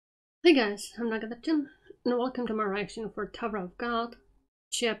Hey guys, I'm Nagadir-chan, and welcome to my reaction for Tower of God,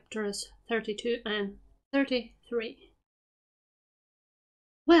 chapters 32 and 33.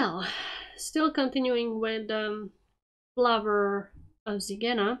 Well, still continuing with Flower of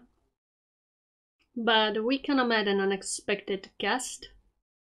Zigena, but we kinda met an unexpected guest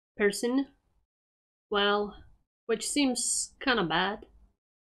person, well, which seems kinda bad.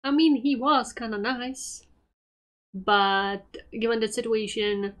 I mean, he was kinda nice, but given the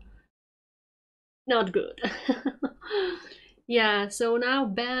situation, not good. Yeah, so now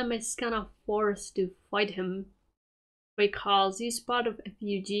Bam is kind of forced to fight him because he's part of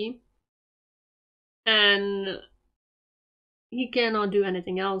FUG and he cannot do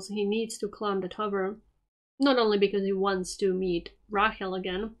anything else. He needs to climb the tower, not only because he wants to meet Rachel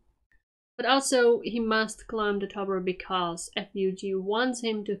again, but also he must climb the tower because FUG wants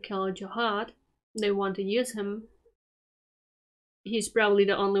him to kill Jihad. They want to use him. He's probably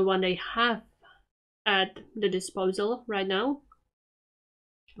the only one they have at the disposal right now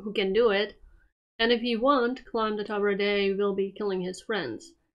who can do it. And if he won't climb the tower, they will be killing his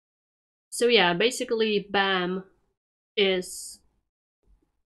friends. So yeah, basically Bam is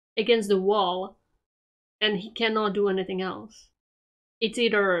against the wall and he cannot do anything else. It's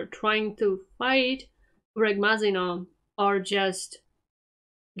either trying to fight Greg Mazino or just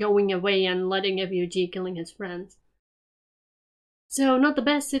going away and letting FUG killing his friends. So not the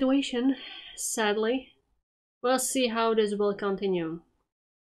best situation, sadly. We'll see how this will continue.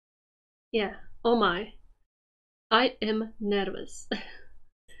 Yeah, oh my. I am nervous.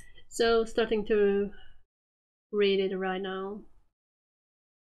 So starting to read it right now.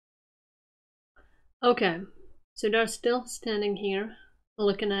 Okay, so they're still standing here,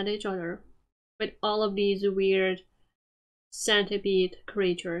 looking at each other, with all of these weird centipede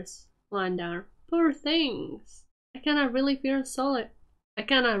creatures lying there. Poor things! I cannot really feel sorry. I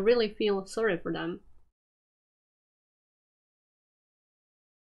cannot really feel sorry for them.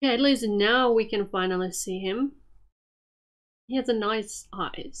 Yeah, at least now we can finally see him. He has a nice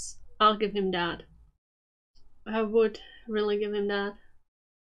eyes. I'll give him that. I would really give him that.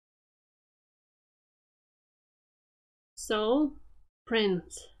 So,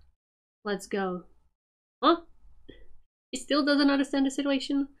 Prince, let's go. Huh? He still doesn't understand the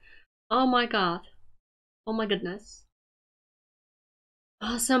situation? Oh my god. Oh my goodness.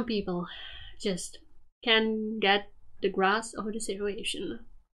 Oh, some people just can't get the grasp of the situation.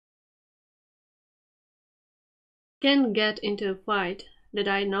 Can't get into a fight that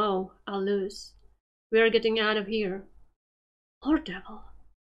I know I'll lose. We are getting out of here. Lord Devil.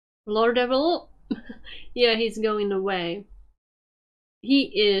 Lord Devil? Yeah, he's going away. He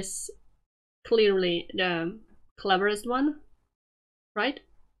is clearly the cleverest one, right?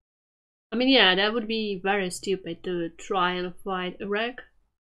 I mean, yeah, that would be very stupid to try and fight Iraq.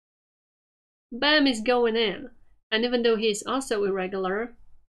 Bam is going in, and even though he's also irregular,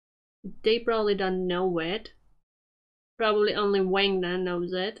 they probably don't know it. Probably only Wang Dan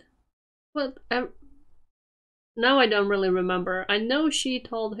knows it. But now I don't really remember. I know she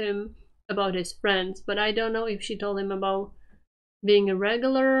told him about his friends, but I don't know if she told him about being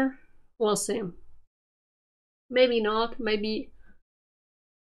irregular. We'll see. Maybe not, maybe...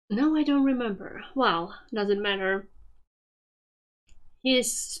 No, I don't remember. Well, doesn't matter.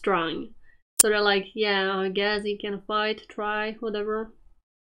 He's strong. So they're like, yeah, I guess he can fight, try, whatever.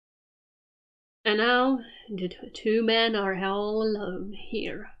 And now, the two men are all alone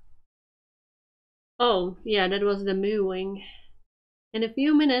here. Oh, yeah, that was the mooing. In a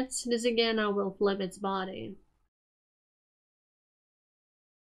few minutes, this again will flip its body.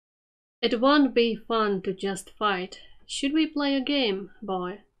 It won't be fun to just fight. Should we play a game,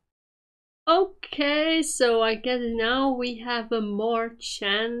 boy? Okay, so I guess now we have a more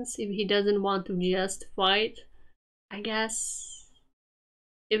chance if he doesn't want to just fight. I guess.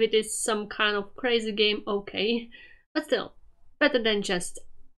 If it is some kind of crazy game, okay. But still, better than just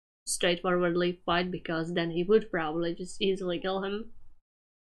straightforwardly fight, because then he would probably just easily kill him.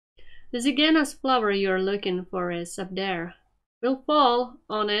 The Zigana's flower you're looking for is up there. We'll fall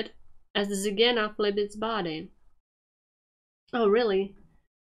on it as the Zigana flips its body. Oh really?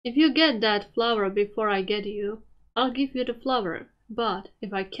 If you get that flower before I get you, I'll give you the flower, but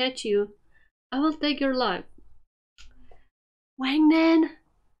if I catch you, I will take your life. Wangnan!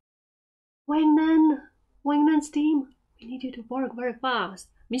 Wangnan! Wangnan's team! We need you to work very fast.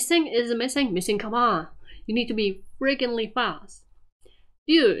 Missing is missing. Missing, come on. You need to be freakingly fast.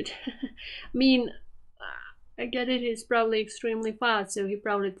 Dude, I mean, I get it, he's probably extremely fast, so he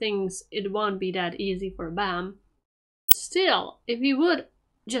probably thinks it won't be that easy for Bam. Still, if he would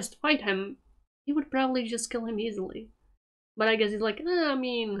just fight him, he would probably just kill him easily. But I guess he's like, I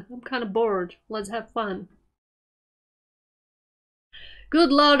mean, I'm kind of bored. Let's have fun. Good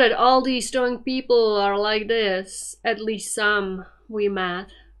lord that all these strong people are like this. At least some we met.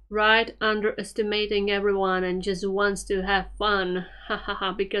 Right? Underestimating everyone and just wants to have fun.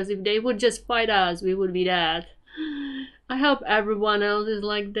 Hahaha, because if they would just fight us, we would be dead. I hope everyone else is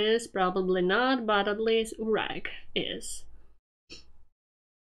like this. Probably not, but at least Urag is.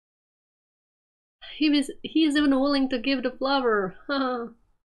 He's even willing to give the flower.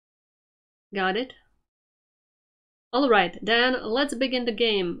 Got it? Alright, then let's begin the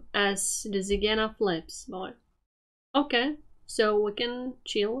game as the Zigana flips, boy. Okay, so we can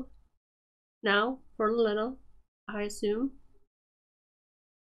chill now for a little, I assume.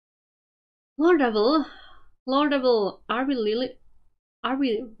 Lord Devil, are we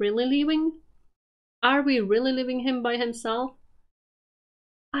really leaving? Are we really leaving him by himself?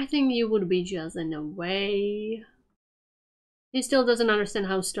 I think you would be just in a way. He still doesn't understand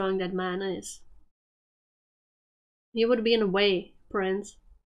how strong that man is. You would be in a way, Prince.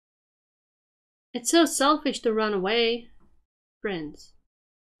 It's so selfish to run away. Prince.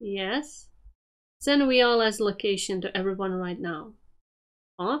 Yes? Send Viola's location to everyone right now.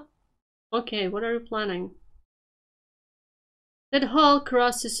 Huh? Okay, what are you planning? That hole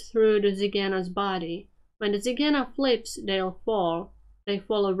crosses through the Zigana's body. When the Zigana flips, they'll fall. They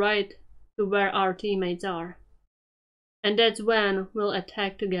follow right to where our teammates are. And that's when we'll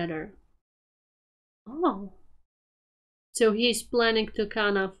attack together. Oh. So he's planning to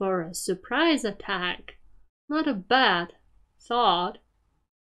Kana for a surprise attack. Not a bad thought.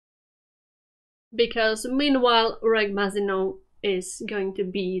 Because meanwhile, Urag Mazino is going to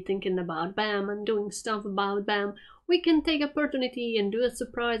be thinking about Bam and doing stuff about Bam. We can take opportunity and do a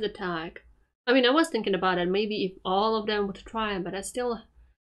surprise attack. I mean, I was thinking about it, maybe if all of them would try, but I still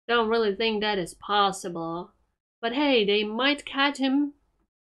don't really think that is possible. But hey, they might catch him,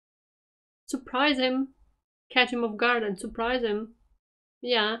 surprise him, catch him off guard and surprise him.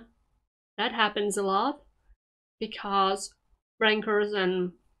 Yeah, that happens a lot. Because rankers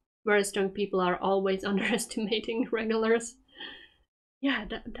and very strong people are always underestimating regulars. Yeah,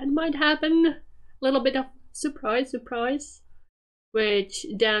 that might happen. A little bit of surprise. Which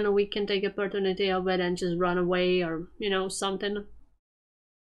then we can take opportunity of it and just run away or, something.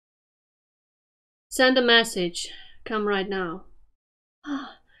 Send a message. Come right now.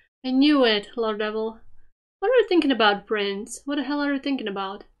 I knew it, Lord Devil. What are you thinking about, Prince? What the hell are you thinking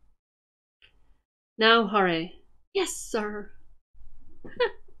about? Now hurry. Yes, sir.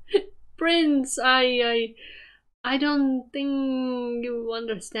 Prince, I don't think you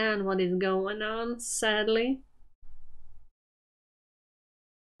understand what is going on, sadly.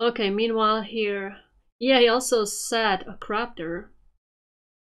 Okay, meanwhile here. Yeah, he also said a crafter.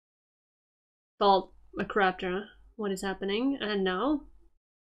 Thought a crafter. What is happening? And now?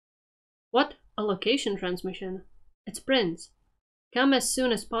 What? A location transmission. It's Prince. Come as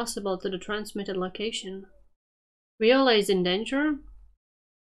soon as possible to the transmitted location. Viola is in danger?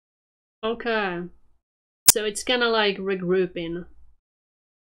 Okay. So it's kinda like regrouping.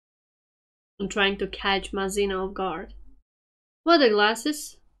 I'm trying to catch Mazina off guard. What, the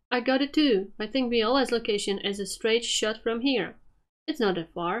glasses? I got it too. I think Viola's location is a straight shot from here. It's not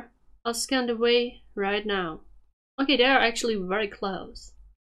that far. I'll scan the way right now. Okay, they are actually very close.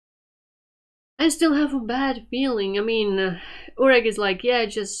 I still have a bad feeling. I mean, Urag is like, yeah,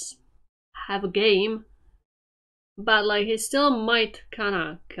 just have a game. But like, he still might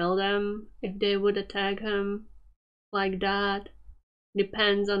kinda kill them if they would attack him like that.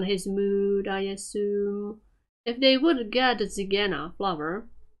 Depends on his mood, I assume. If they would get the Zigana flower,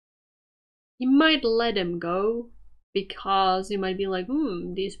 he might let them go because he might be like,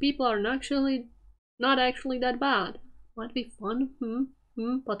 these people are not actually that bad. Might be fun,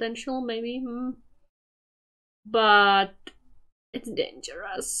 potential maybe, But it's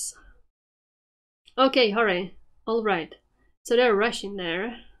dangerous. Okay, hurry. Alright. So they're rushing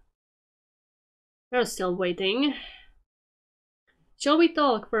there. They're still waiting. Shall we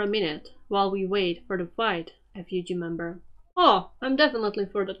talk for a minute while we wait for the fight, FUG member? Oh, I'm definitely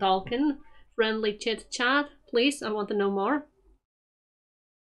for the talking. Friendly chit-chat, please, I want to know more.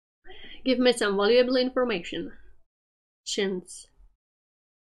 Give me some valuable information. Chins.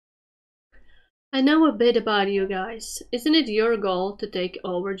 I know a bit about you guys. Isn't it your goal to take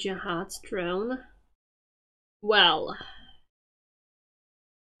over Jihad's throne? Well,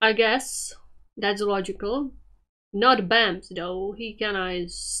 I guess that's logical. Not Bam's though, he kinda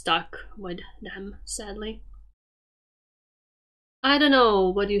is stuck with them, sadly. I don't know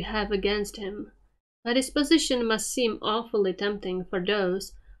what you have against him, but his position must seem awfully tempting for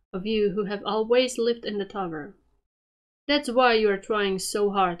those of you who have always lived in the tower. That's why you're trying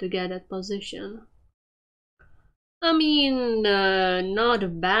so hard to get that position. I mean,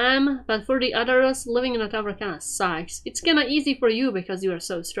 not Bam, but for the others, living in a tower kinda sucks. It's kinda easy for you because you are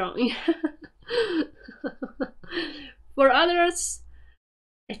so strong. For others,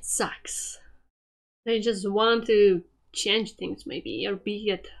 it sucks. They just want to change things maybe, or be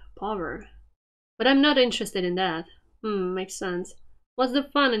at power. But I'm not interested in that. Makes sense. What's the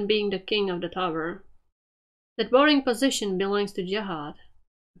fun in being the king of the tower? That boring position belongs to Jihad.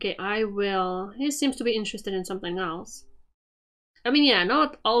 Okay, I will. He seems to be interested in something else. I mean, yeah,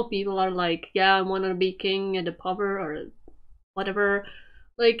 not all people are like, yeah, I want to be king at the power or whatever.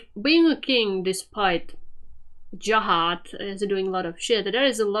 Like, being a king despite Jihad is doing a lot of shit, there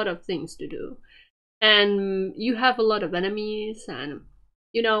is a lot of things to do. And you have a lot of enemies, and,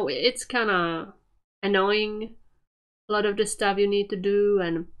 you know, it's kind of annoying. A lot of the stuff you need to do,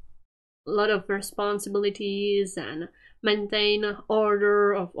 and a lot of responsibilities, and maintain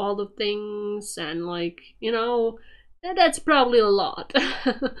order of all the things, and like, you know, that's probably a lot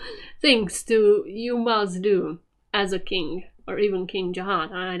things to you must do as a king, or even King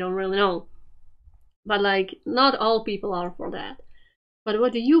Jahan. I don't really know, but like, not all people are for that. But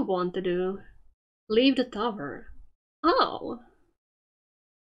what do you want to do? Leave the tower. Oh,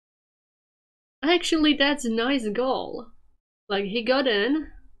 actually, that's a nice goal. Like, he got in.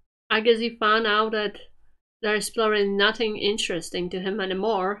 I guess he found out that there's probably nothing interesting to him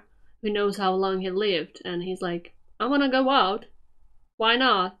anymore. Who knows how long he lived, and he's like, I wanna go out. Why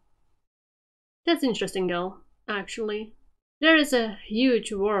not? That's interesting, though, actually. There is a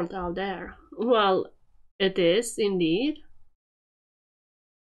huge world out there. Well, it is, indeed.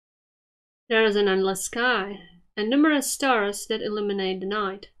 There is an endless sky, and numerous stars that illuminate the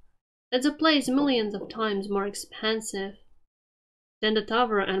night. It's a place millions of times more expansive than the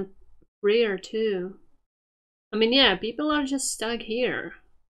tower, and freer too. I mean, yeah, people are just stuck here,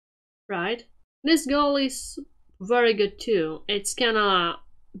 right? This goal is very good too. It's kinda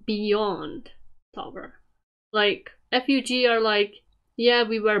beyond tower. Like, FUG are like, yeah,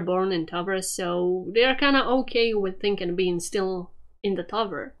 we were born in tower, so they're kinda okay with thinking being still in the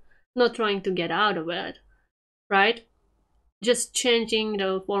tower, not trying to get out of it, right? Just changing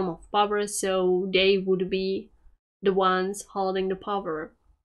the form of power so they would be the ones holding the power.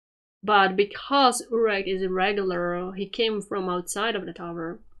 But because Urek is irregular, he came from outside of the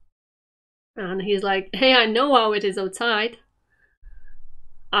tower. And he's like, hey, I know how it is outside.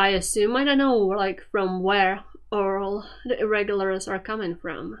 I assume, I don't know, like, from where all the irregulars are coming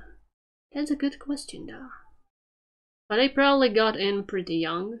from. That's a good question, though. But they probably got in pretty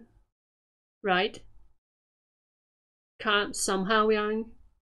young, right? Somehow young.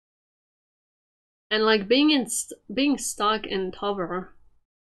 And like being stuck in tower,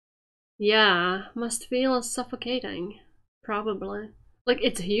 yeah, must feel suffocating. Probably. Like,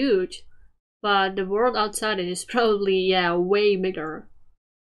 it's huge, but the world outside it is probably, yeah, way bigger.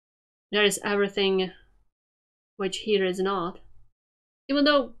 There is everything which here is not. Even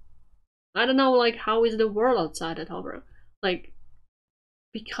though, I don't know, like, how is the world outside the tower? Like,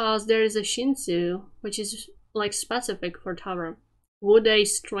 because there is a Shinsu, which is, like, specific for tower. Would a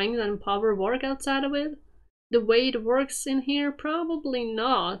strength and power work outside of it? The way it works in here? Probably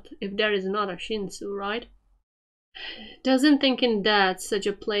not, if there is not a Shinsu, right? Doesn't thinking that such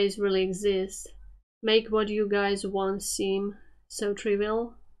a place really exists make what you guys want seem so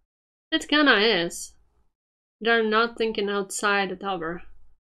trivial? It kinda is. They're not thinking outside the tower.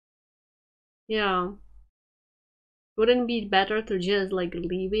 Yeah. Wouldn't it be better to just like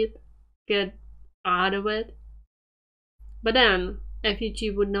leave it? Get out of it? But then,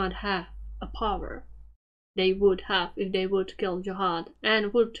 FUG would not have a power they would have if they would kill Jihad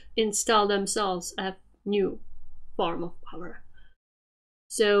and would install themselves a new form of power.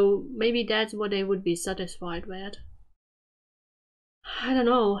 So maybe that's what they would be satisfied with. I don't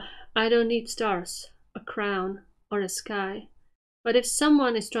know. I don't need stars, a crown, or a sky. But if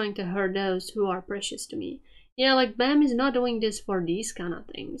someone is trying to hurt those who are precious to me, yeah, like Bam is not doing this for these kind of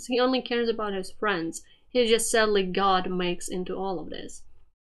things. He only cares about his friends. He's just sadly God makes into all of this.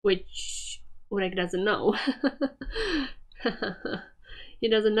 Which Urek doesn't know. He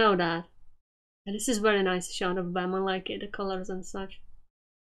doesn't know that. And this is very nice shot of Bam. I like it, the colors and such.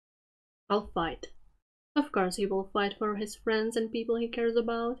 I'll fight. Of course he will fight for his friends and people he cares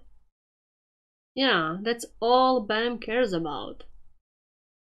about. Yeah, that's all Bam cares about.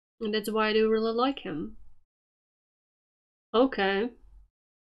 And that's why I do really like him. Okay.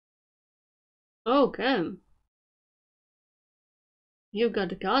 Okay. You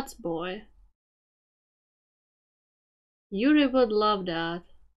got guts, boy. Yuri would love that.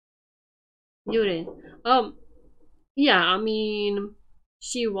 Yuri. Yeah, I mean,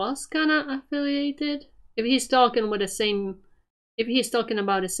 she was kinda affiliated. If he's talking with the same, if he's talking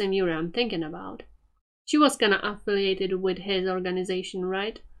about the same Yuri I'm thinking about, she was kinda affiliated with his organization,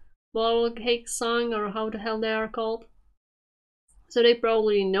 right? Ball Cake Song, or how the hell they are called. So they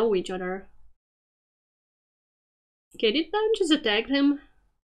probably know each other. Okay, did Bam just attack him?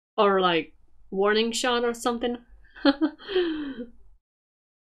 Or like, warning shot or something?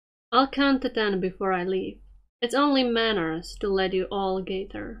 I'll count to 10 before I leave. It's only manners to let you all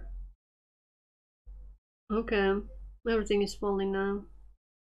gator. Okay, everything is falling now.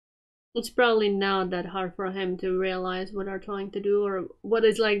 It's probably not that hard for him to realize what they're trying to do, or what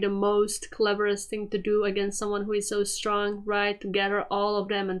is like the most cleverest thing to do against someone who is so strong, right? To gather all of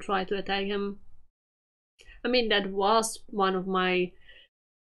them and try to attack him. I mean, that was one of my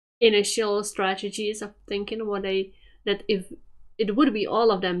initial strategies of thinking that if it would be all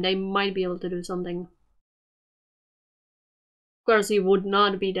of them, they might be able to do something. Of course, he would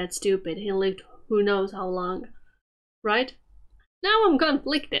not be that stupid. He lived who knows how long, right? Now I'm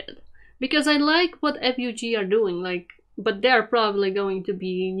conflicted because I like what FUG are doing, like, but they're probably going to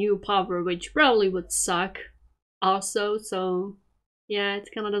be new power, which probably would suck also. So yeah, it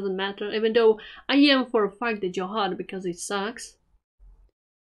kind of doesn't matter. Even though I am for a fact the Jihad because it sucks,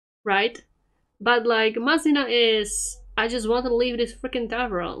 right? But like Mazina is, I just want to leave this freaking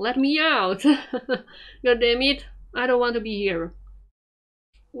tavern. Let me out! God damn it! I don't want to be here.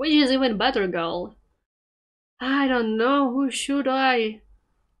 Which is even better, girl. I don't know who should I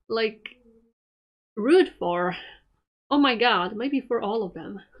like root for. Oh my god, maybe for all of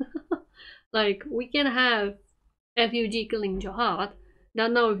them. Like we can have FUG killing Jihad.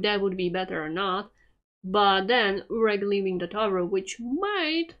 Don't know if that would be better or not. But then Ureg leaving the tower, which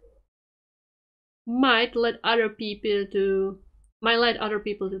might let other people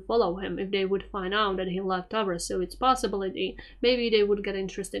to follow him if they would find out that he left tower. So it's possibility maybe they would get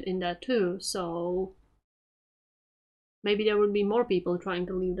interested in that too. So maybe there would be more people trying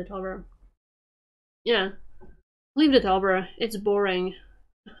to leave the tower. Yeah, leave the tower. It's boring.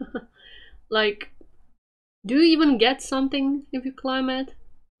 Like, do you even get something if you climb it?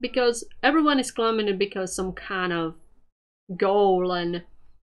 Because everyone is climbing it because some kind of goal and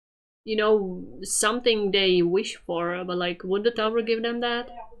something they wish for, but like, would the tower give them that?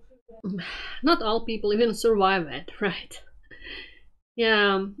 Not all people even survive it, right?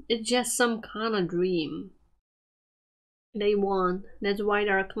 Yeah, it's just some kind of dream they want. That's why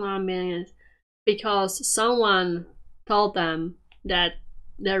they're climbing it. Because someone told them that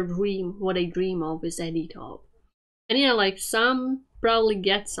their dream, what they dream of, is at the top. And yeah, like some probably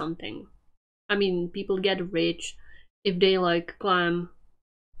get something. I mean, people get rich if they like climb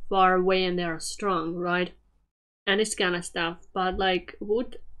far away and they are strong, right? And this kind of stuff. But like,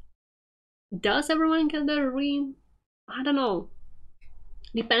 does everyone get their dream? I don't know.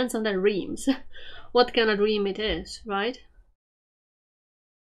 Depends on their dreams. What kind of dream it is, right?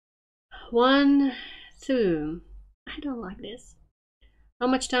 1, 2. I don't like this. How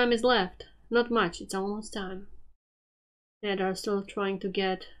much time is left? Not much, it's almost time. Yeah, they're still trying to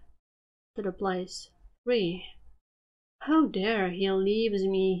get to the place. 3. How dare he leaves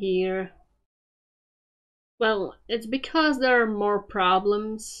me here? Well, it's because there are more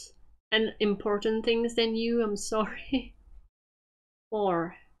problems and important things than you, I'm sorry.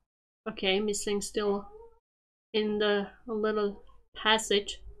 4. Okay, missing still in the little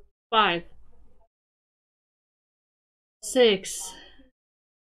passage. 5. 6.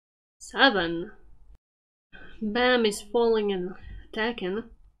 7. Bam is falling and attacking.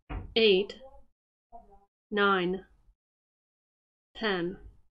 8. 9. 10.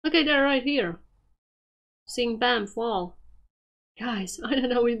 Okay, they're right here. Seeing Bam fall. Guys, I don't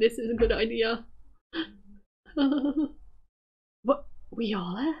know if this is a good idea. What? We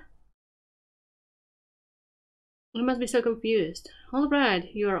all? I must be so confused.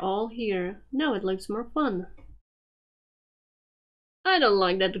 Alright, you are all here. Now it looks more fun. I don't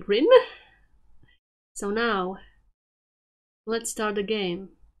like that grin. So now, let's start the game.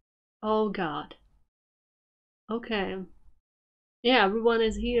 Oh god. Okay. Yeah, everyone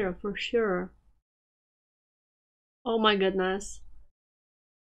is here for sure. Oh my goodness.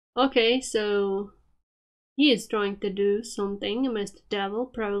 Okay, so he is trying to do something. Mr. Devil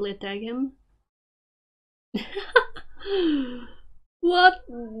probably attack him. What?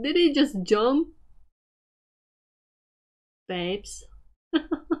 Did he just jump? Babes.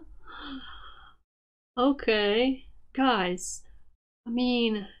 Okay, guys. I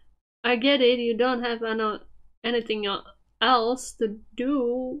mean, I get it. You don't have anything else to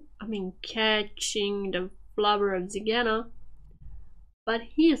do. I mean, catching the flower of Zigana. But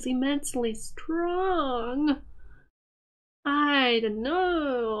he is immensely strong. I don't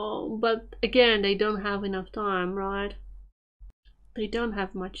know, but again, they don't have enough time, right? They don't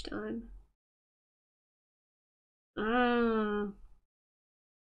have much time. Ah,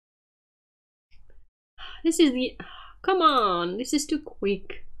 this is the. Come on, this is too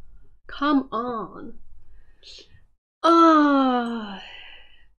quick. Come on. Ah,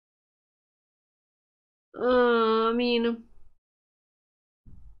 I mean,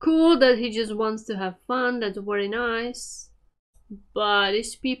 cool that he just wants to have fun. That's very nice. But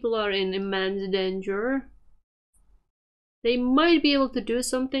these people are in immense danger. They might be able to do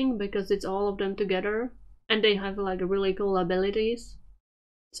something because it's all of them together, and they have like really cool abilities.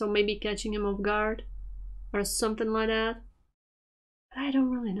 So maybe catching him off guard or something like that. But I don't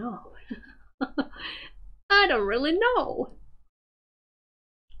really know. I don't really know.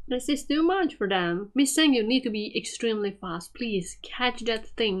 This is too much for them. Miss Sang, you need to be extremely fast. Please catch that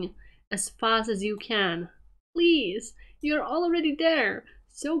thing as fast as you can. Please, you're already there.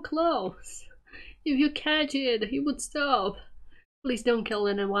 So close. If you catch it, he would stop. Please don't kill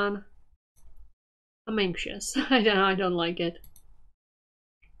anyone. I'm anxious. I don't like it.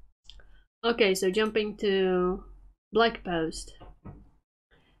 Okay, so jumping to Black Post.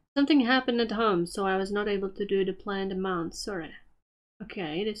 Something happened at home, so I was not able to do the planned amount. Sorry.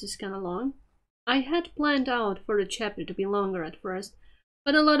 Okay, this is kinda long. I had planned out for the chapter to be longer at first,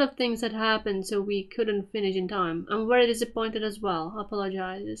 but a lot of things had happened, so we couldn't finish in time. I'm very disappointed as well.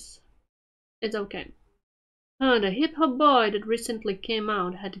 Apologizes. It's okay. The hip hop boy that recently came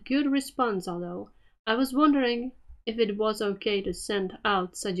out had good response, although I was wondering if it was okay to send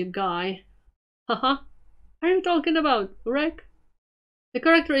out such a guy. Haha. Are you talking about, Rick? The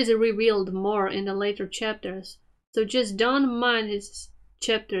character is revealed more in the later chapters, so just don't mind his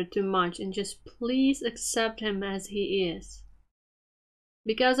chapter too much and just please accept him as he is.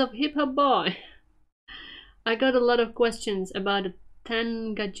 Because of Hip Hop Boy, I got a lot of questions about the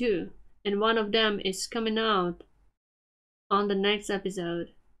Tengaju, and one of them is coming out on the next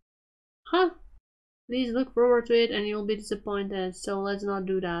episode. Huh? Please look forward to it and you'll be disappointed, so let's not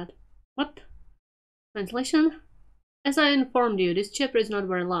do that. What? Translation? As I informed you, this chapter is not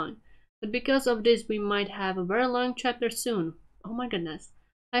very long, but because of this we might have a very long chapter soon. Oh my goodness.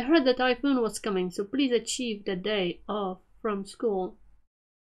 I heard the typhoon was coming, so please achieve the day off from school.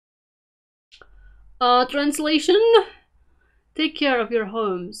 Translation? Take care of your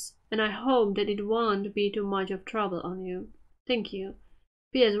homes, and I hope that it won't be too much of trouble on you. Thank you.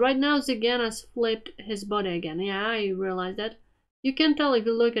 P.S. Right now Zigan has flipped his body again. Yeah, I realize that. You can tell if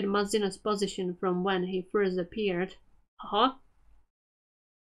you look at Mazina's position from when he first appeared. Huh?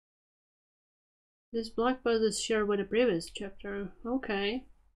 This blog post is shared with the previous chapter. Okay.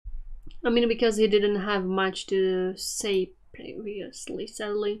 I mean, because he didn't have much to say previously,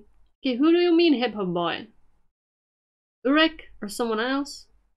 sadly. Okay, who do you mean, hip hop boy? Urek or someone else?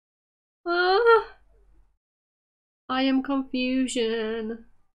 Ah, I am confusion.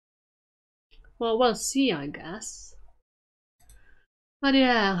 Well, we'll see, I guess. But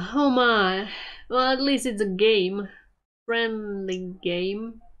yeah, oh my. Well, at least it's a game. Friendly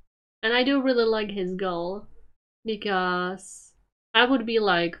game. And I do really like his goal. Because I would be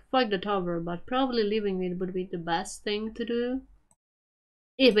like, fuck the tower, but probably leaving it would be the best thing to do.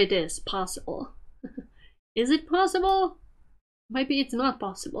 If it is possible. Is it possible? Maybe it's not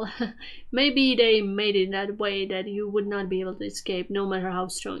possible. Maybe they made it that way that you would not be able to escape no matter how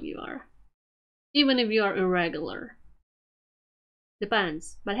strong you are. Even if you are irregular.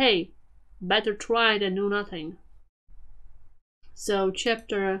 Depends. But hey, better try than do nothing. So,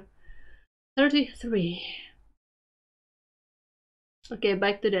 chapter 33. Okay,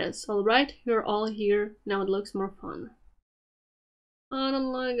 back to this. Alright, you're all here. Now it looks more fun. I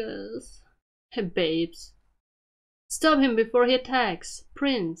don't like this. Hey, babes. Stop him before he attacks.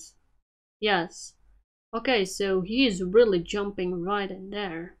 Prince. Yes. Okay, so he is really jumping right in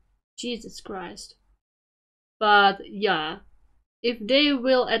there. Jesus Christ. But yeah, if they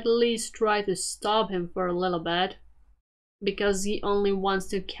will at least try to stop him for a little bit, because he only wants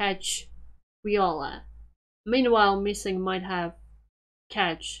to catch Viola. Meanwhile, Missing might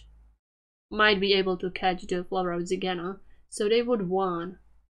be able to catch the flower of Zigana, so they would won.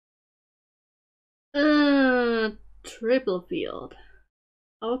 Triple field.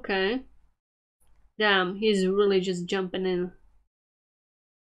 Okay. Damn, he's really just jumping in.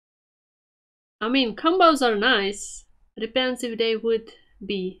 I mean, combos are nice. Depends if they would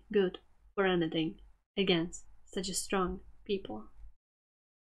be good for anything against such a strong people.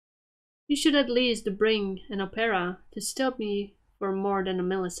 You should at least bring an opera to stop me for more than a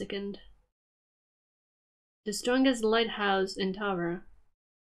millisecond. The strongest lighthouse in tower.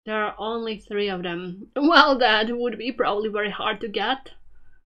 There are only 3 of them. Well, that would be probably very hard to get.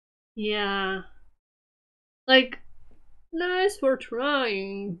 Yeah. Like, nice for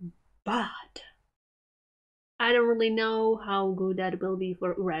trying, but I don't really know how good that will be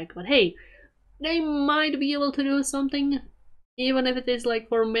for Urek. But hey, they might be able to do something, even if it is like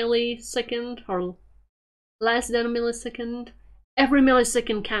for a millisecond or less than a millisecond. Every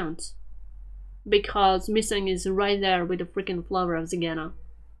millisecond counts, because missing is right there with the freaking flower of Zigana.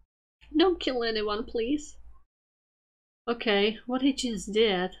 Don't kill anyone, please. Okay, what he just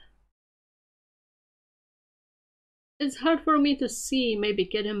did. It's hard for me to see, maybe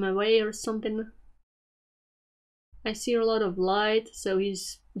get him away or something. I see a lot of light, so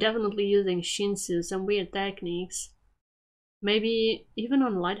he's definitely using Shinsu, some weird techniques. Maybe even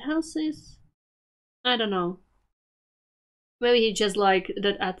on lighthouses? I don't know. Maybe he just like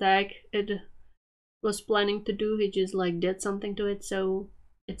that attack it was planning to do, he just like did something to it, so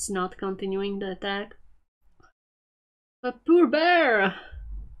it's not continuing the attack. But poor bear!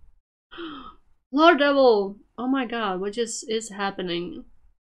 Lord Devil! Oh my god, what just is happening?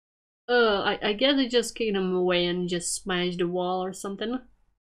 I guess I just kicked him away and just smashed the wall or something.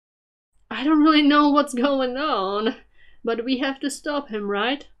 I don't really know what's going on, but we have to stop him,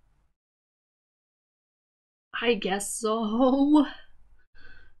 right? I guess so.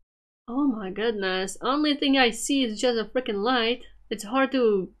 Oh my goodness, only thing I see is just a freaking light. It's hard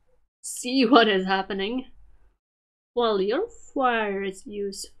to see what is happening. Well, your fire is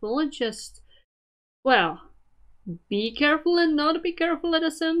useful, just... well, be careful and not be careful at the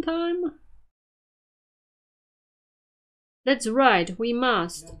same time. That's right, we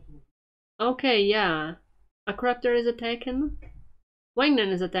must. Okay, yeah. A Craptor is attacking.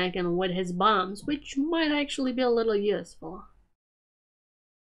 Wangnan is attacking with his bombs, which might actually be a little useful.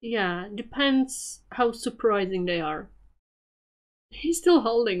 Yeah, depends how surprising they are. He's still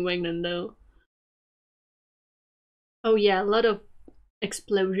holding Wangnan though. Oh yeah, a lot of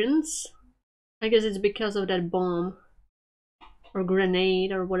explosions. I guess it's because of that bomb. Or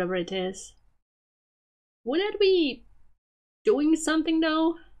grenade or whatever it is. Would that be doing something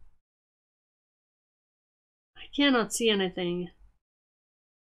though? I cannot see anything.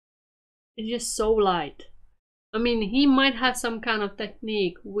 It's just so light. I mean, he might have some kind of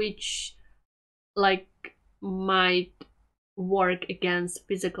technique which, like, might work against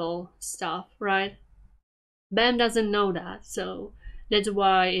physical stuff, right? Bam doesn't know that, so that's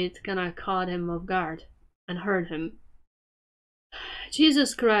why it kinda caught him off guard and hurt him.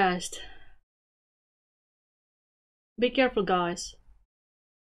 Jesus Christ. Be careful, guys.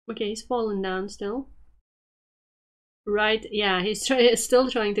 Okay, he's falling down still. Right, yeah, he's still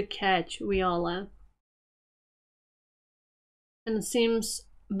trying to catch Viola. And it seems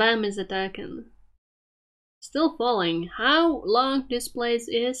Bam is attacking. Still falling. How long this place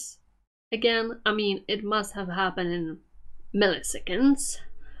is? Again, I mean, it must have happened in milliseconds,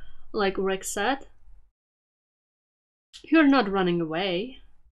 like Rick said. You're not running away.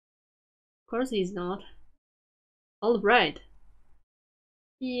 Of course he's not. Alright.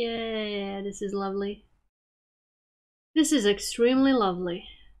 Yeah, this is lovely. This is extremely lovely.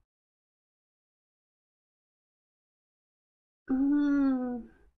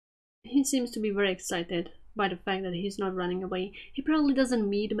 He seems to be very excited by the fact that he's not running away. He probably doesn't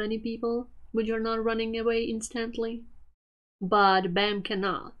meet many people which are not running away instantly. But Bam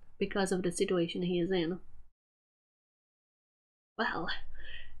cannot, because of the situation he is in. Well,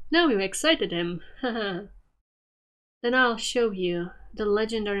 now you excited him. Then I'll show you the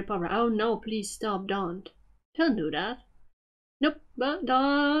legendary power. Oh no, please stop, don't. Don't do that. Nope,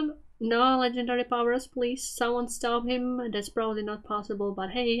 don't. No legendary powers, please. Someone stop him. That's probably not possible,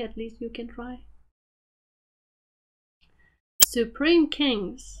 but hey, at least you can try. Supreme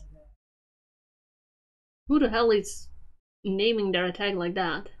Kings. Who the hell is naming their attack like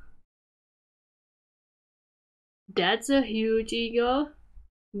that? That's a huge ego,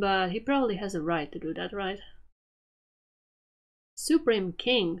 but he probably has a right to do that, right? Supreme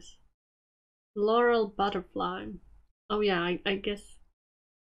Kings. Laurel Butterfly. Oh yeah, I guess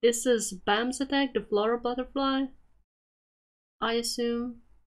this is Bam's attack, the Floral Butterfly? I assume.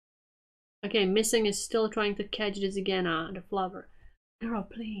 Okay, Missing is still trying to catch this again, the flower. Girl,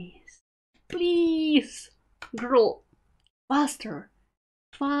 please. Please! Girl! Faster!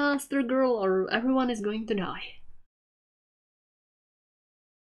 Faster, girl, or everyone is going to die.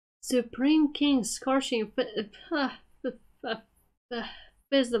 Supreme King Scorching Fist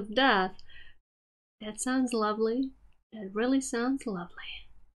of Death. That sounds lovely. That really sounds lovely.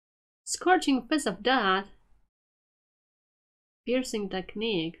 Scorching Fist of Death. Piercing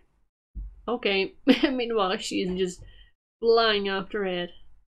technique. Okay, meanwhile she's just flying after it.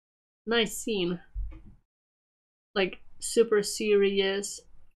 Nice scene. Like super serious,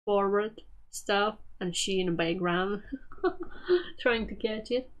 forward stuff, and she in the background trying to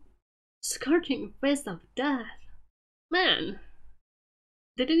catch it. Scorching fist of death. Man,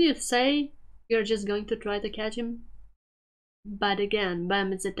 didn't you say you're just going to try to catch him? But again,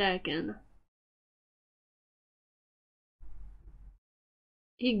 Bam is attacking.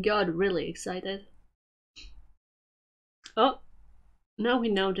 He got really excited. Oh, now he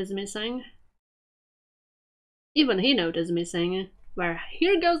noticed missing. Even he noticed missing. Where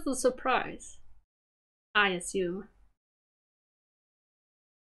here goes the surprise. I assume.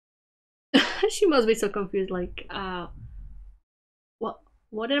 She must be so confused, like,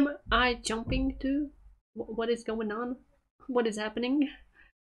 what am I jumping to? What is going on? What is happening?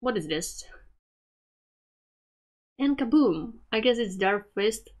 What is this? And kaboom! I guess it's their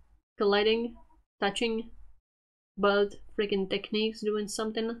fist colliding, touching, both freaking techniques doing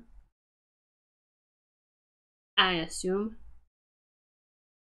something. I assume.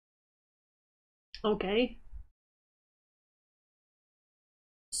 Okay.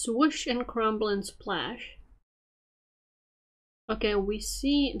 Swoosh and crumble and splash. Okay, we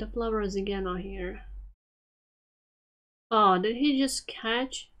see the flowers again are here. Oh, did he just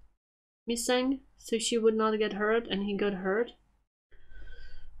catch Misang so she would not get hurt and he got hurt?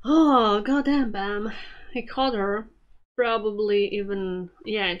 Oh, goddamn, Bam. He caught her. Probably even,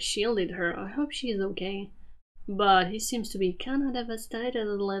 yeah, shielded her. I hope she's okay. But he seems to be kinda devastated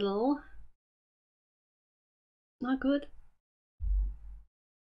a little. Not good.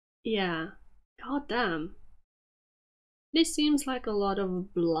 Yeah. Goddamn. This seems like a lot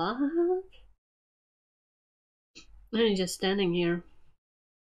of blood. And he's just standing here.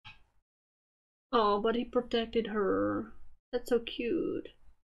 Oh, but he protected her. That's so cute.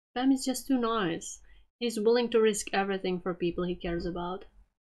 Bam is just too nice. He's willing to risk everything for people he cares about.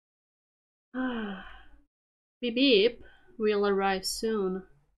 Beep beep. We'll arrive soon.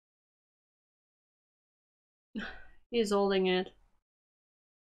 He's holding it.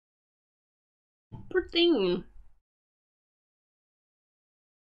 Poor thing.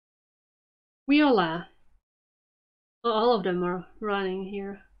 Viola. Oh, all of them are running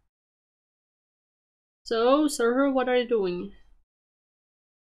here. So, sir, what are you doing?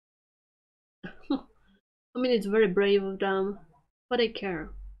 I mean, it's very brave of them, but I care.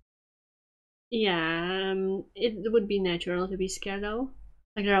 Yeah, it would be natural to be scared though.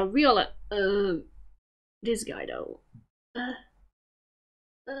 Like, Viola, this guy though. Uh,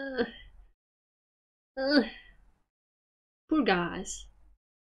 uh, uh, poor guys.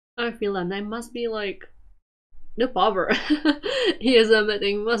 I feel that they must be like the power he is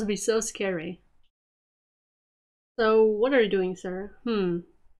emitting must be so scary. So, what are you doing, sir?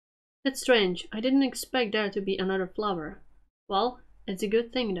 That's strange. I didn't expect there to be another flower. Well, it's a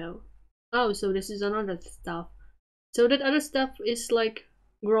good thing though. Oh, so this is another stuff. So that other stuff is like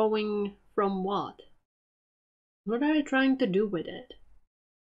growing from what? What are you trying to do with it?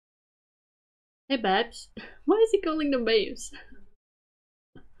 Hey babes. Why is he calling them babes?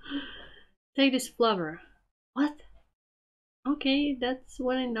 Take this flower. What? Okay, that's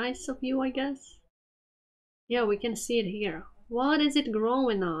very nice of you, I guess. Yeah, we can see it here. What is it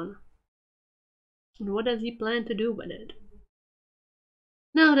growing on? And what does he plan to do with it?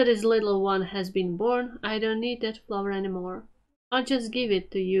 Now that his little one has been born, I don't need that flower anymore. I'll just give it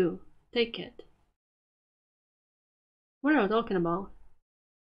to you. Take it. What are you talking about?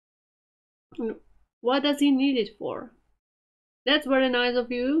 What does he need it for? That's very nice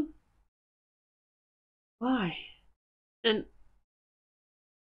of you. Why? And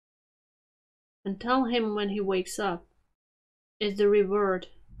tell him when he wakes up. It's the reward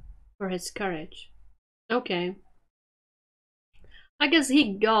for his courage. Okay. I guess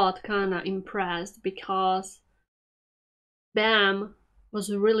he got kinda impressed because Bam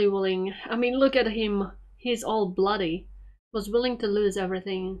was really willing. I mean, look at him. He's all bloody. Was willing to lose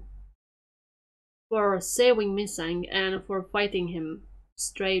everything for saving Misang and for fighting him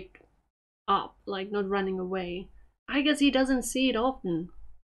straight up, like not running away. I guess he doesn't see it often.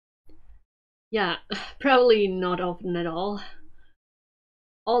 Yeah, probably not often at all.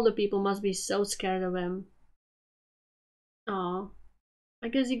 All the people must be so scared of him. Aw, I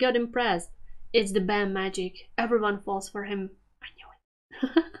guess he got impressed. It's the Bam magic. Everyone falls for him. I knew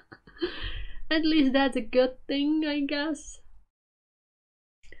it. At least that's a good thing, I guess.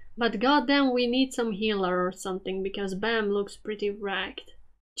 But goddamn, we need some healer or something because Bam looks pretty wrecked.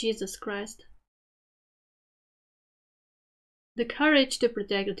 Jesus Christ. The courage to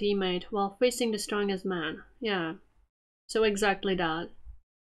protect a teammate while facing the strongest man. Yeah. So exactly that.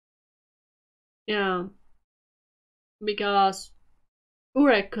 Yeah. Because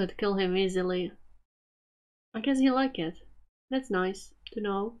Urek could kill him easily. I guess he liked it. That's nice to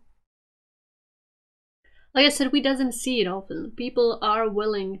know. Like I said, we doesn't see it often. People are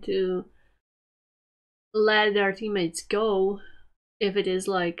willing to let their teammates go if it is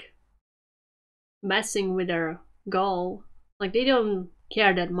like messing with their goal. Like they don't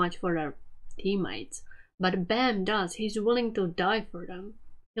care that much for their teammates. But Bam does. He's willing to die for them.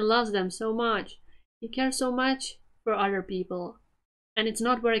 He loves them so much. He cares so much for other people. And it's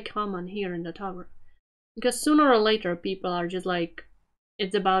not very common here in the tower. Because sooner or later people are just like,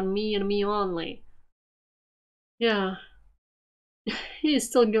 it's about me and me only. Yeah. He's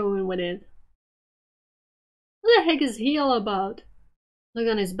still going with it. What the heck is he all about? Look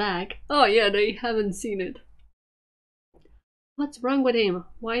on his back. Oh yeah, they haven't seen it. What's wrong with him?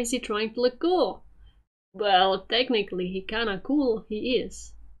 Why is he trying to look cool? Well, technically he kinda cool, he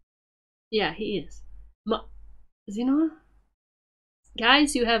is. Yeah, he is. Zeno?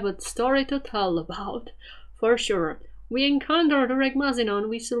 Guys, you have a story to tell about. For sure. We encountered Urek Mazino and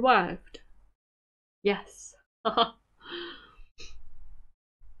we survived. Yes. Urek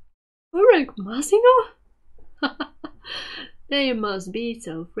Mazino? They must be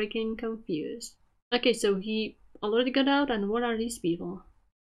so freaking confused. Okay, so he already got out, and what are these people?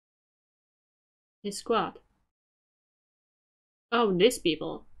 His squad. Oh, these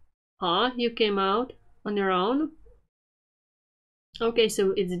people. Huh? You came out on your own? Okay,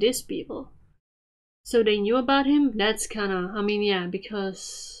 so it's these people. So they knew about him? That's kinda, I mean, yeah,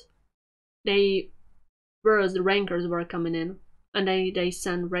 because they, whereas the rankers were coming in, and they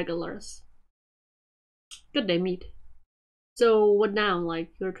send regulars. Good they meet. So what now?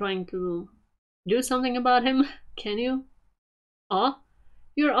 Like, you're trying to do something about him? Can you? Oh,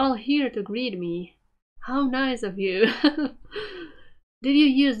 you're all here to greet me. How nice of you. Did you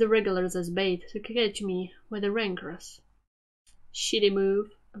use the regulars as bait to catch me with the rankers? Shitty move.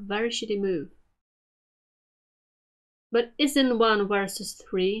 A very shitty move. But isn't 1 versus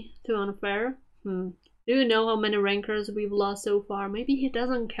 3 too unfair? Do you know how many rankers we've lost so far? Maybe he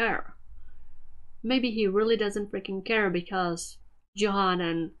doesn't care. Maybe he really doesn't freaking care because Johan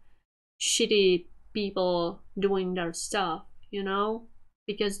and shitty people doing their stuff, you know?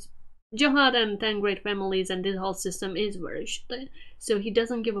 Because Johan and 10 great families and this whole system is very shitty. So he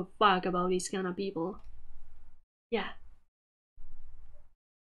doesn't give a fuck about these kind of people. Yeah.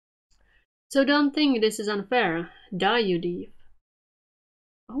 So don't think this is unfair. Die, you thief.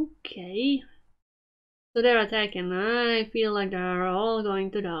 Okay. So they're attacking. I feel like they're all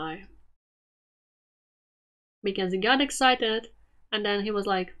going to die. Because he got excited, and then he was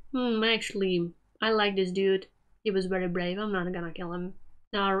like, actually, I like this dude. He was very brave. I'm not gonna kill him.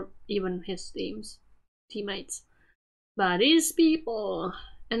 Nor even his teammates. But these people,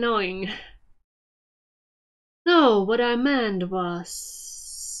 annoying. No, what I meant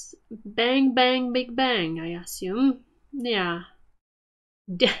was bang bang big bang, I assume. Yeah.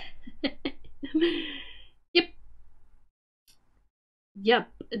 Yep. Yep,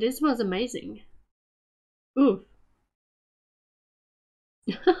 this was amazing. Oof.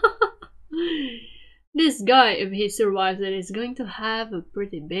 This guy, if he survives it, is going to have a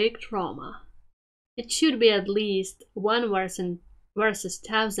pretty big trauma. It should be at least 1 versus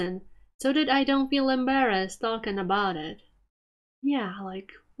 1,000, so that I don't feel embarrassed talking about it. Yeah, like,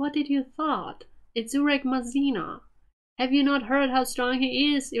 what did you thought? It's Urek Mazina. Have you not heard how strong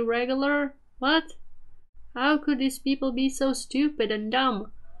he is, irregular? What? How could these people be so stupid and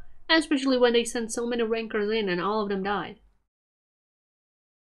dumb? Especially when they sent so many rankers in and all of them died.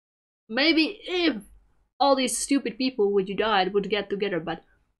 Maybe if all these stupid people which died would get together, but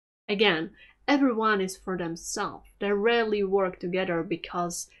again, everyone is for themselves. They rarely work together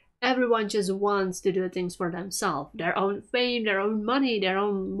because everyone just wants to do things for themselves. Their own fame, their own money, their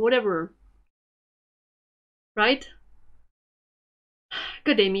own whatever. Right?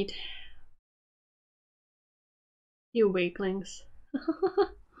 Good day, meat. You weaklings.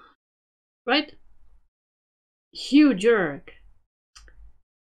 Right? You jerk.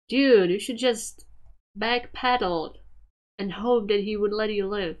 Dude, you should just backpedal and hope that he would let you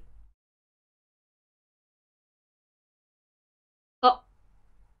live. Oh,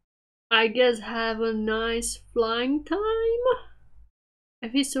 I guess have a nice flying time?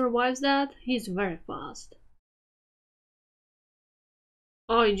 If he survives that, he's very fast.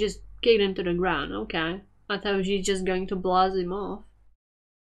 Oh, he just kicked him to the ground, okay. I thought he's just going to blast him off.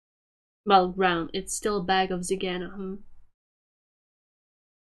 Well, ground, it's still a bag of Zigana,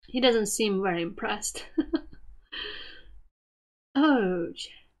 He doesn't seem very impressed. Oh,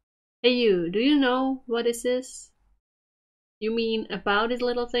 hey you, do you know what this is? You mean about this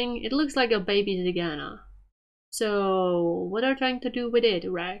little thing? It looks like a baby Zigana. So, what are you trying to do with it,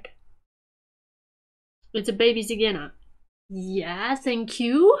 Rag? It's a baby Zigana. Yeah, thank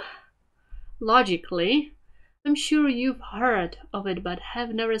you. Logically, I'm sure you've heard of it but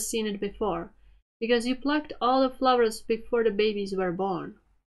have never seen it before, because you plucked all the flowers before the babies were born.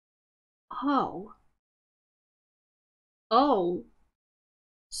 Oh. Oh.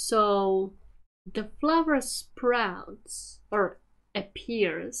 So, the flower sprouts, or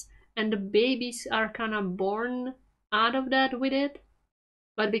appears, and the babies are kinda born out of that with it?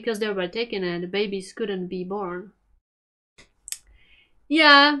 But because they were taken it, the babies couldn't be born.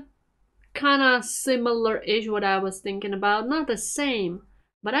 Yeah, kinda similar-ish what I was thinking about. Not the same,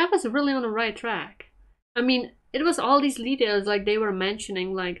 but I was really on the right track. I mean, it was all these details like they were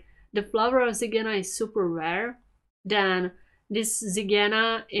mentioning, like the flower of Zigana is super rare, then this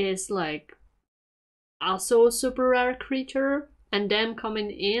Zigana is like also a super rare creature, and them coming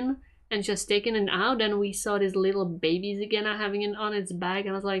in and just taking it out, and we saw this little baby Zigana having it on its back,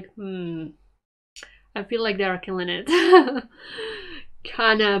 and I was like, I feel like they're killing it.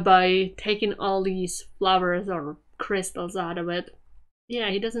 Kinda by taking all these flowers or crystals out of it. Yeah,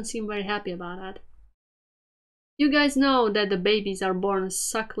 he doesn't seem very happy about that. You guys know that the babies are born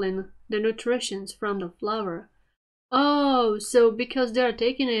suckling the nutritions from the flower. Oh, so because they're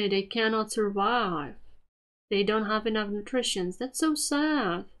taking it, they cannot survive. They don't have enough nutritions. That's so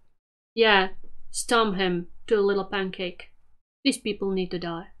sad. Yeah, stomp him to a little pancake. These people need to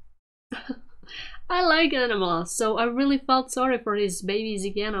die. I like animals, so I really felt sorry for his baby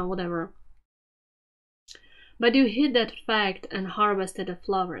Zigana, whatever. But you hid that fact and harvested the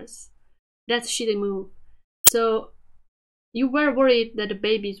flowers. That's shitty move. So, you were worried that the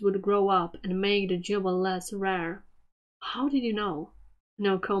babies would grow up and make the jewel less rare. How did you know?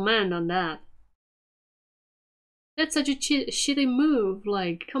 No comment on that. That's such a shitty move,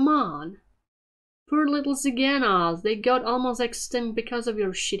 like, come on. Poor little Ziganas, they got almost extinct because of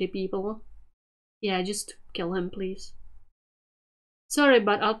your shitty people. Yeah, just kill him, please. Sorry,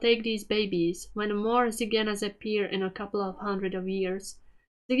 but I'll take these babies. When more Ziganas appear in a couple of hundred of years,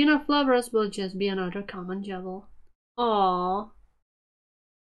 Zigana flowers will just be another common jewel. Aww.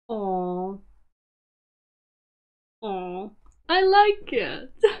 Aww. Aww. I like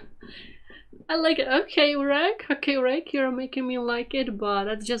it. I like it. Okay, Rick, you're making me like it, but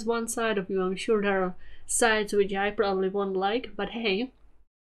that's just one side of you. I'm sure there are sides which I probably won't like, but hey,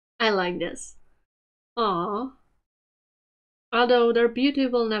 I like this. Aww. Although their beauty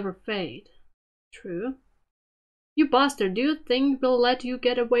will never fade. True. You bastard, do you think we'll let you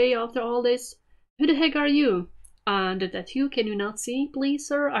get away after all this? Who the heck are you? And the tattoo, can you not see, please,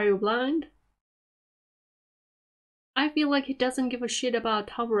 sir? Are you blind? I feel like he doesn't give a shit about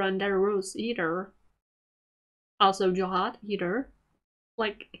Tavra and their rules either. Also Jihad either.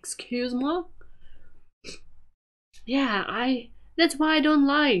 Like, excuse me? Yeah, that's why I don't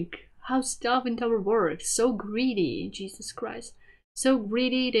like how stuff in Tower works. So greedy, Jesus Christ. So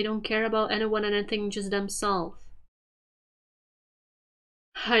greedy, they don't care about anyone and anything, just themselves.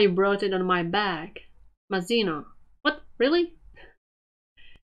 I brought it on my back. Mazina. What, really?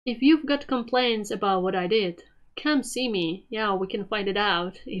 If you've got complaints about what I did, come see me. Yeah, we can fight it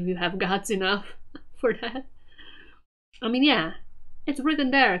out, if you have guts enough for that. I mean, yeah, it's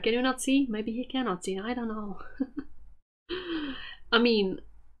written there. Can you not see? Maybe he cannot see. I don't know. I mean,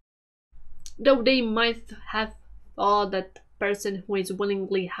 though they might have thought that person who is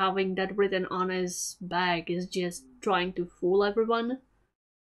willingly having that written on his bag is just trying to fool everyone.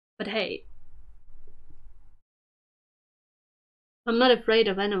 But hey, I'm not afraid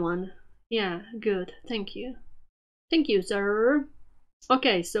of anyone. Yeah, good. Thank you. Thank you, sir.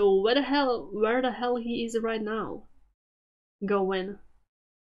 Okay, so where the hell he is right now? Go in.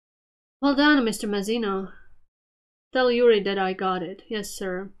 Well done, Mr. Mazzino. Tell Yuri that I got it. Yes,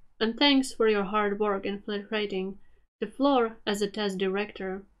 sir. And thanks for your hard work infiltrating the floor as a test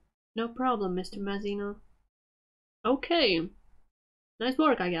director. No problem, Mr. Mazzino. Okay. Nice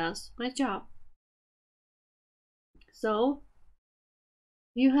work, I guess. Nice job. So,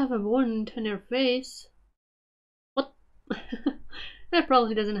 you have a wound on your face. What? That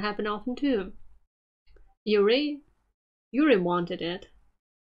probably doesn't happen often, too. Yuri? Yuri wanted it.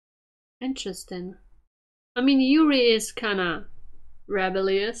 Interesting. I mean, Yuri is kinda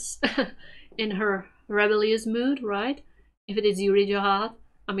rebellious in her rebellious mood, right? If it is Yuri Jihad,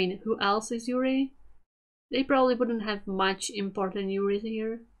 I mean, who else is Yuri? They probably wouldn't have much important Yuris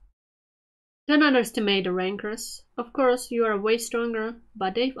here. Don't underestimate the rankers. Of course, you are way stronger,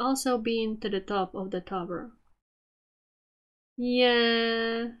 but they've also been to the top of the tower.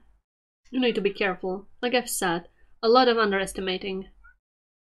 Yeah, you need to be careful. Like I've said, a lot of underestimating.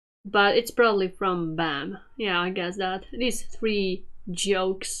 But it's probably from Bam. Yeah, I guess that. These three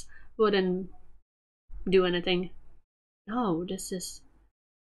jokes wouldn't do anything. No, this is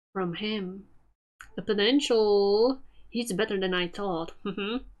from him. The potential. He's better than I thought.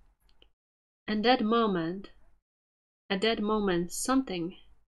 And at that moment, something.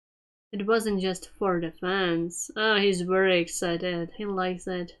 It wasn't just for the fans. Oh, he's very excited. He likes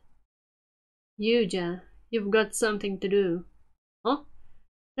it. Yuja, you've got something to do. Huh?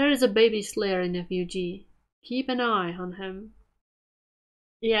 There is a baby slayer in FUG. Keep an eye on him.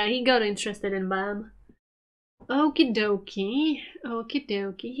 Yeah, he got interested in Bam. Okie dokie. Okie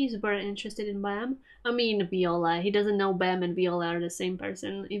dokie. He's very interested in Bam. I mean, Viola. He doesn't know Bam and Viola are the same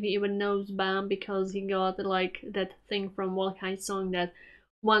person. If he even knows Bam because he got like that thing from Walkai's song that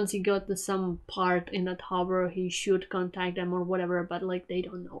once he got to some part in the tower, he should contact them or whatever, but like they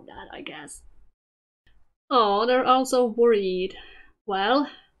don't know that, I guess. Oh, they're also worried. Well,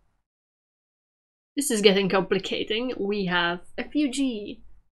 this is getting complicating. We have FUG,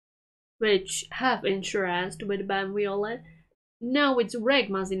 which have interest with Bam Viola. Now it's Reg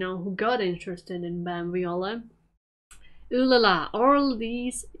Mazino who got interested in Bam Viola. Ooh la la, all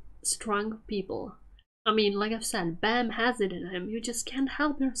these strong people. I mean, like I've said, Bam has it in him. You just can't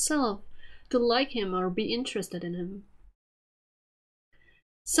help yourself to like him or be interested in him.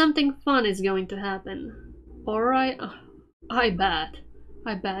 Something fun is going to happen. Or I bet.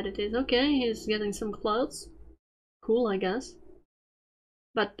 I bet it is. Okay, he's getting some clothes. Cool, I guess.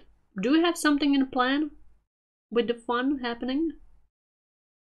 But do we have something in plan with the fun happening?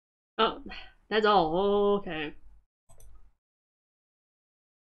 Oh, that's all. Okay.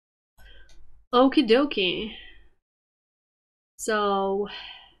 Okie dokie. So,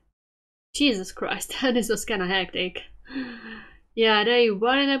 Jesus Christ, this was kinda hectic. Yeah, they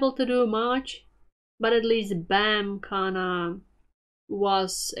weren't able to do much, but at least Bam kinda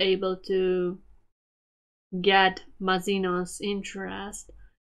was able to get Mazino's interest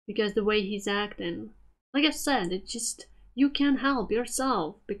because the way he's acting. Like I said, it's just you can't help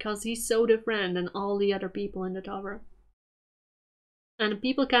yourself because he's so different than all the other people in the tower. And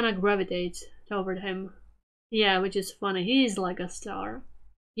people kinda gravitate toward him. Yeah, which is funny. He's like a star.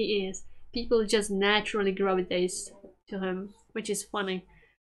 He is. People just naturally gravitate to him, which is funny.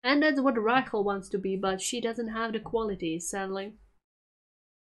 And that's what Rachel wants to be, but she doesn't have the qualities, sadly.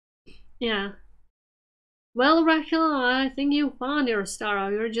 Yeah. Well, Rachel, I think you found your star.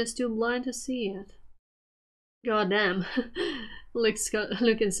 You're just too blind to see it. God damn.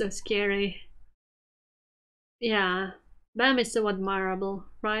 Looking so scary. Yeah. Bam is so admirable,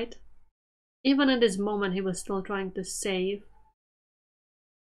 right? Even in this moment, he was still trying to save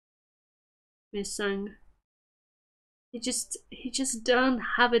Miss Sung. He just don't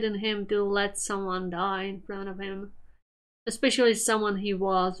have it in him to let someone die in front of him. Especially someone he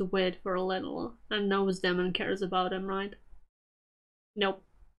was with for a little and knows them and cares about them, right? Nope.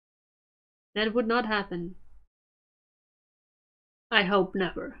 That would not happen. I hope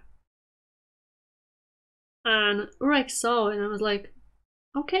never. And Rex saw it and I was like,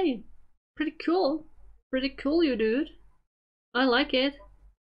 okay, pretty cool. Pretty cool, you dude. I like it.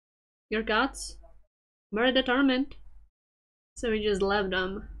 Your guts. Very determined. So he just left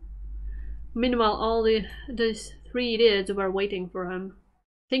them. Meanwhile, all these three idiots were waiting for him,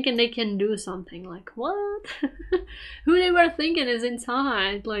 thinking they can do something. Like, what? Who they were thinking is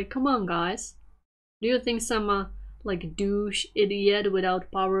inside? Like, come on, guys. Do you think some, like, douche idiot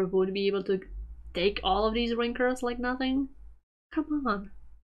without power would be able to take all of these rinkers like nothing? Come on.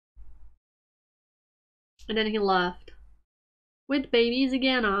 And then he left. With babies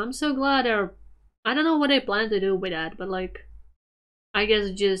again, I'm so glad they're... I don't know what they plan to do with that, but, like, I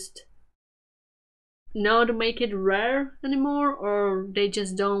guess just not make it rare anymore, or they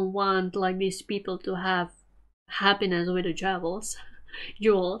just don't want like these people to have happiness with the jewels.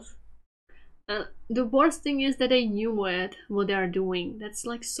 Jewels. The worst thing is that they knew what they are doing. That's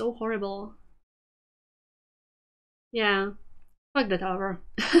like so horrible. Yeah, fuck the tower.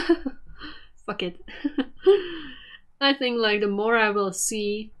 Fuck it. I think like the more I will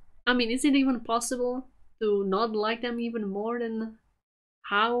see, I mean, is it even possible to not like them even more than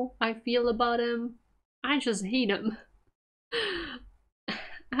how I feel about them? I just hate them.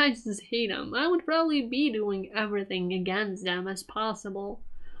 I just hate them. I would probably be doing everything against them as possible.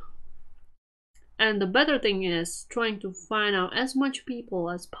 And the better thing is trying to find out as much people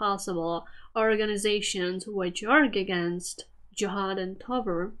as possible, organizations which are against jihad and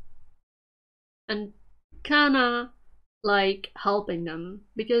tover, and kinda like helping them,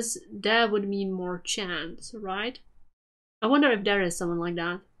 because that would mean more chance, right? I wonder if there is someone like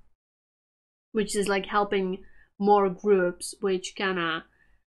that, which is like helping more groups which kinda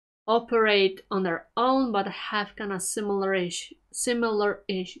operate on their own but have kind of similar-ish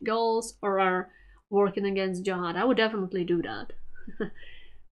goals or are working against jihad. I would definitely do that.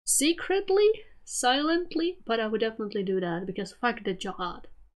 Secretly, silently, but I would definitely do that because fuck the jihad.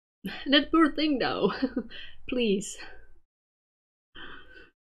 That poor thing though. Please.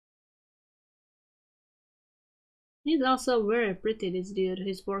 He's also very pretty, this dude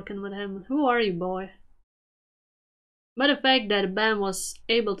who's working with him. Who are you, boy? But the fact that Bam was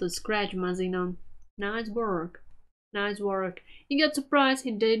able to scratch Mazino. Nice work. Nice work. He got surprised,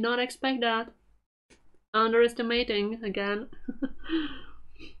 he did not expect that. Underestimating again.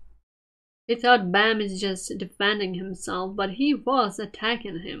 He thought Bam is just defending himself, but he was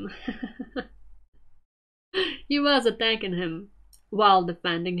attacking him. He was attacking him while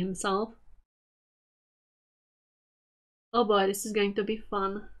defending himself. Oh boy, this is going to be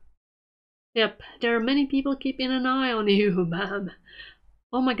fun. Yep, there are many people keeping an eye on you, Bam.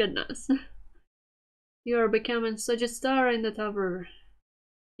 Oh my goodness. You are becoming such a star in the tower.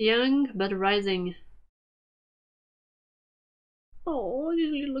 Young but rising. Oh,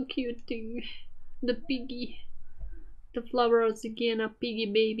 this little cute thing. The piggy. The flower of Zigana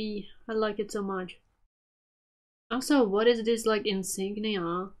piggy baby. I like it so much. Also, what is this like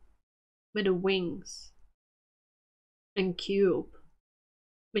insignia? With the wings. And cube.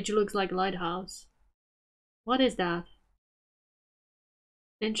 Which looks like lighthouse. What is that?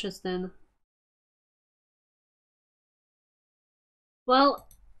 Interesting. Well,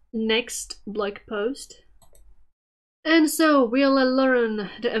 next blog post. And so we'll learn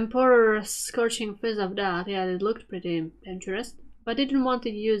the Emperor's scorching fizz of that. Yeah, it looked pretty interesting. But didn't want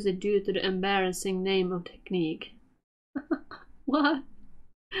to use it due to the embarrassing name of technique. What?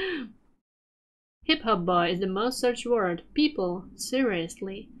 Hip hop boy is the most searched word. People,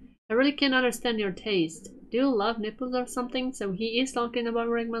 seriously. I really can't understand your taste. Do you love nipples or something? So he is talking about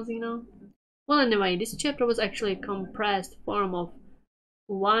Reg Mazino? Well, anyway, this chapter was actually a compressed form of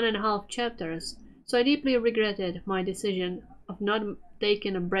 1.5 chapters, so I deeply regretted my decision of not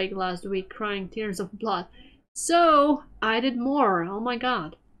taking a break last week crying tears of blood. So I did more, oh my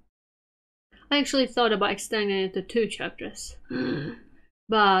god. I actually thought about extending it to 2 chapters.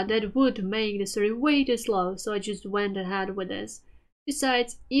 But that would make the story way too slow, so I just went ahead with this.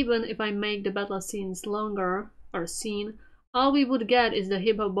 Besides, even if I make the battle scenes longer, or scene, all we would get is the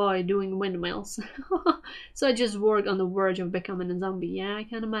hippo boy doing windmills. So I just worked on the verge of becoming a zombie. Yeah, I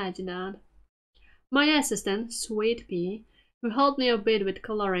can imagine that. My assistant, Sweet Pea, who helped me a bit with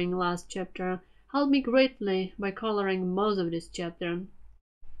coloring last chapter, helped me greatly by coloring most of this chapter.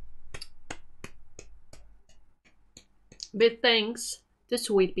 Big thanks to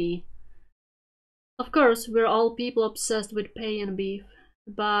Sweet Pea. Of course, we're all people obsessed with pay and beef,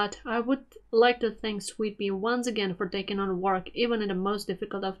 but I would like to thank Sweet Pea once again for taking on work even in the most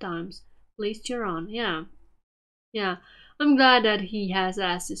difficult of times. Please cheer on, yeah. Yeah, I'm glad that he has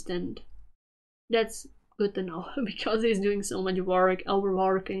an assistant. That's good to know, because he's doing so much work,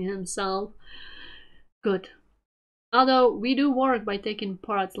 overworking himself. Good. Although we do work by taking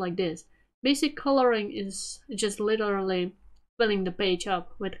parts like this. Basic coloring is just literally filling the page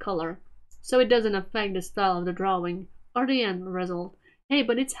up with color, so it doesn't affect the style of the drawing or the end result. Hey,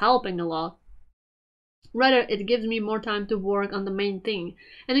 but it's helping a lot. Rather, it gives me more time to work on the main thing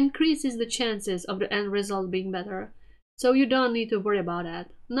and increases the chances of the end result being better. So you don't need to worry about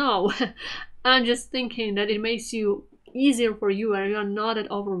that. No, I'm just thinking that it makes you easier for you and you're not at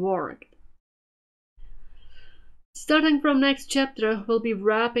overworked. Starting from next chapter, we'll be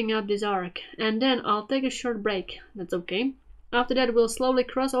wrapping up this arc, and then I'll take a short break. That's okay. After that, we'll slowly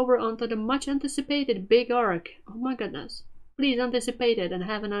cross over onto the much anticipated big arc. Oh my goodness. Please anticipate it and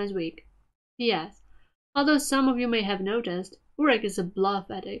have a nice week. P.S. Although some of you may have noticed, Urek is a bluff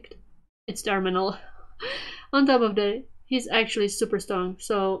addict. It's terminal. On top of that, he's actually super strong,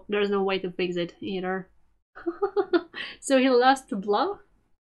 so there's no way to fix it either. So he loves to bluff?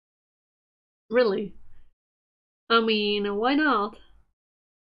 Really? I mean, why not?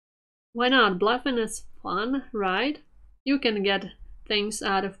 Why not? Bluffing is fun, right? You can get things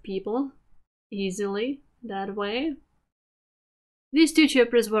out of people easily that way. These 2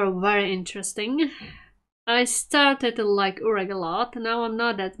 chapters were very interesting. I started to like Ureg a lot, now I'm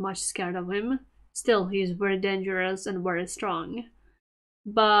not that much scared of him. Still, he's very dangerous and very strong.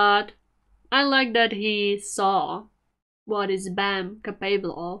 But I like that he saw what is Bam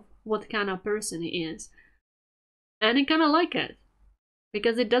capable of, what kind of person he is. And I kinda like it,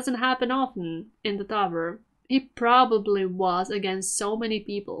 because it doesn't happen often in the tower. He probably was against so many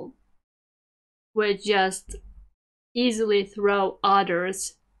people, which just easily throw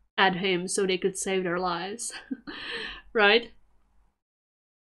others at him so they could save their lives. Right?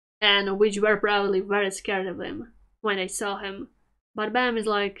 and which were probably very scared of him when they saw him. But Bam is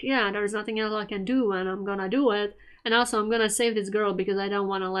like, yeah, there's nothing else I can do, and I'm gonna do it. And also, I'm gonna save this girl because I don't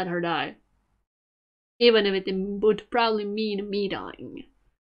want to let her die. Even if it would probably mean me dying.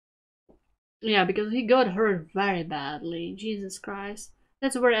 Yeah, because he got hurt very badly. Jesus Christ.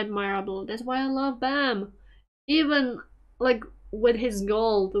 That's very admirable. That's why I love Bam. Even, like, with his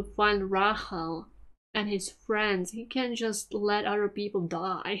goal to find Rachel and his friends, he can't just let other people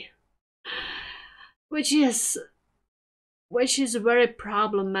die. Which is a very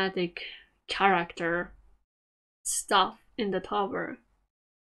problematic character stuff in the tower.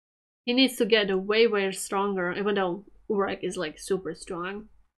 He needs to get way stronger, even though Urek is like super strong,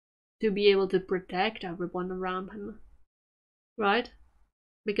 to be able to protect everyone around him. Right?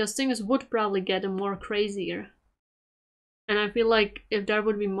 Because things would probably get more crazier. And I feel like if there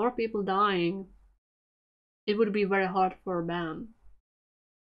would be more people dying, it would be very hard for Bam.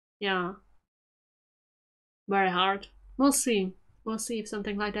 Yeah. Very hard. We'll see. We'll see if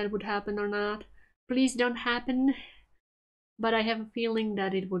something like that would happen or not. Please don't happen. But I have a feeling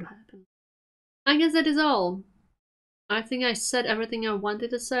that it would happen. I guess that is all. I think I said everything I wanted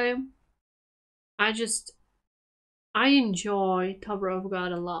to say. I enjoy Tower of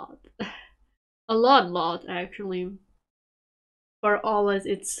God a lot. A lot actually. For always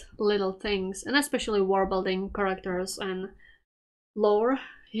its little things, and especially war building characters and lore.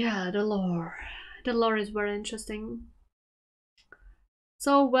 Yeah, the lore. The lore is very interesting.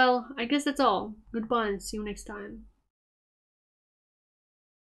 So, well, I guess that's all. Goodbye and see you next time.